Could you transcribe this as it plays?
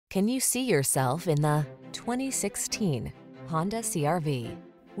Can you see yourself in the 2016 Honda CR-V?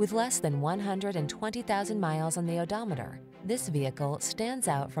 With less than 120,000 miles on the odometer, this vehicle stands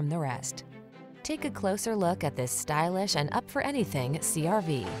out from the rest. Take a closer look at this stylish and up-for-anything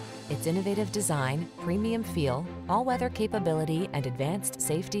CR-V. Its innovative design, premium feel, all-weather capability, and advanced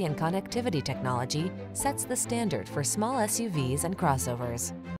safety and connectivity technology sets the standard for small SUVs and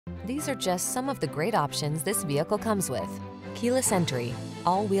crossovers. These are just some of the great options this vehicle comes with: keyless entry,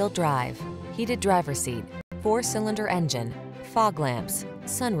 all-wheel drive, heated driver's seat, 4-cylinder engine, fog lamps,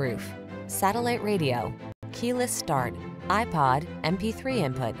 sunroof, satellite radio, keyless start, iPod, MP3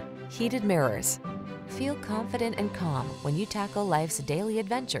 input, heated mirrors. Feel confident and calm when you tackle life's daily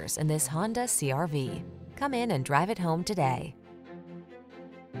adventures in this Honda CR-V. Come in and drive it home today.